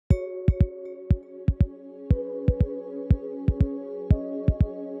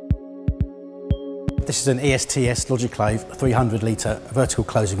This is an ESTS Logiclave 300 litre vertical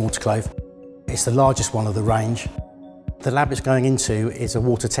closing autoclave. It's the largest one of the range. The lab it's going into is a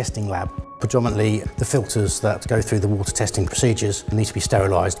water testing lab. Predominantly the filters that go through the water testing procedures need to be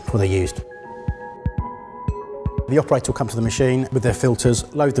sterilised before they're used. The operator will come to the machine with their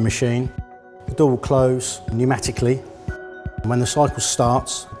filters, load the machine. The door will close pneumatically. When the cycle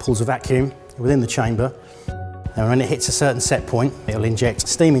starts, it pulls a vacuum within the chamber, and when it hits a certain set point, it'll inject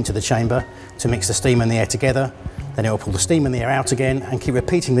steam into the chamber to mix the steam and the air together. Then it will pull the steam and the air out again and keep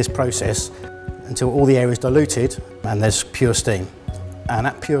repeating this process until all the air is diluted and there's pure steam. And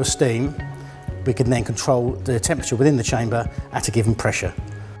at pure steam, we can then control the temperature within the chamber at a given pressure.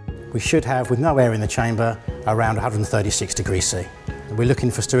 We should have, with no air in the chamber, around 136 degrees C. We're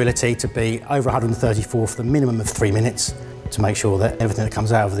looking for sterility to be over 134 for the minimum of 3 minutes to make sure that everything that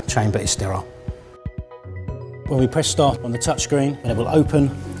comes out of the chamber is sterile. When we press start on the touchscreen, it will open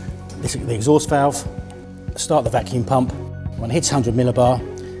the exhaust valve, start the vacuum pump. When it hits 100 millibar,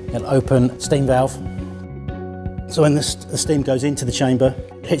 it'll open steam valve. So when the steam goes into the chamber,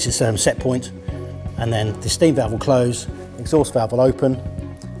 it hits its set point, and then the steam valve will close, the exhaust valve will open,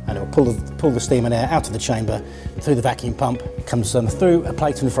 and it will pull the steam and air out of the chamber through the vacuum pump. It comes through a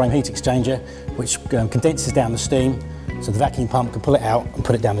plate and frame heat exchanger, which condenses down the steam, so the vacuum pump can pull it out and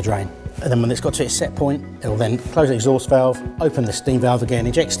put it down the drain. And then when it's got to its set point, it will then close the exhaust valve, open the steam valve again,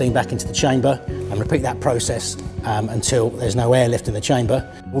 inject steam back into the chamber, and repeat that process until there's no air left in the chamber.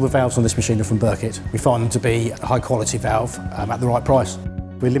 All the valves on this machine are from Bürkert. We find them to be a high quality valve at the right price.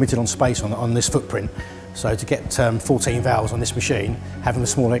 We're limited on space on this footprint, so to get 14 valves on this machine, having a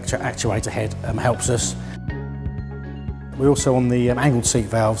small actuator head helps us. We're also on the angled seat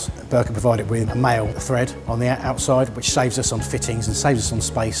valves. Bürkert provided with a male thread on the outside, which saves us on fittings and saves us on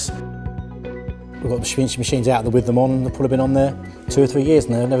space. We've got the machines out there with them on. They've probably been on there 2 or 3 years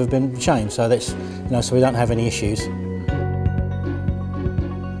and they've never been changed, so that's, so we don't have any issues.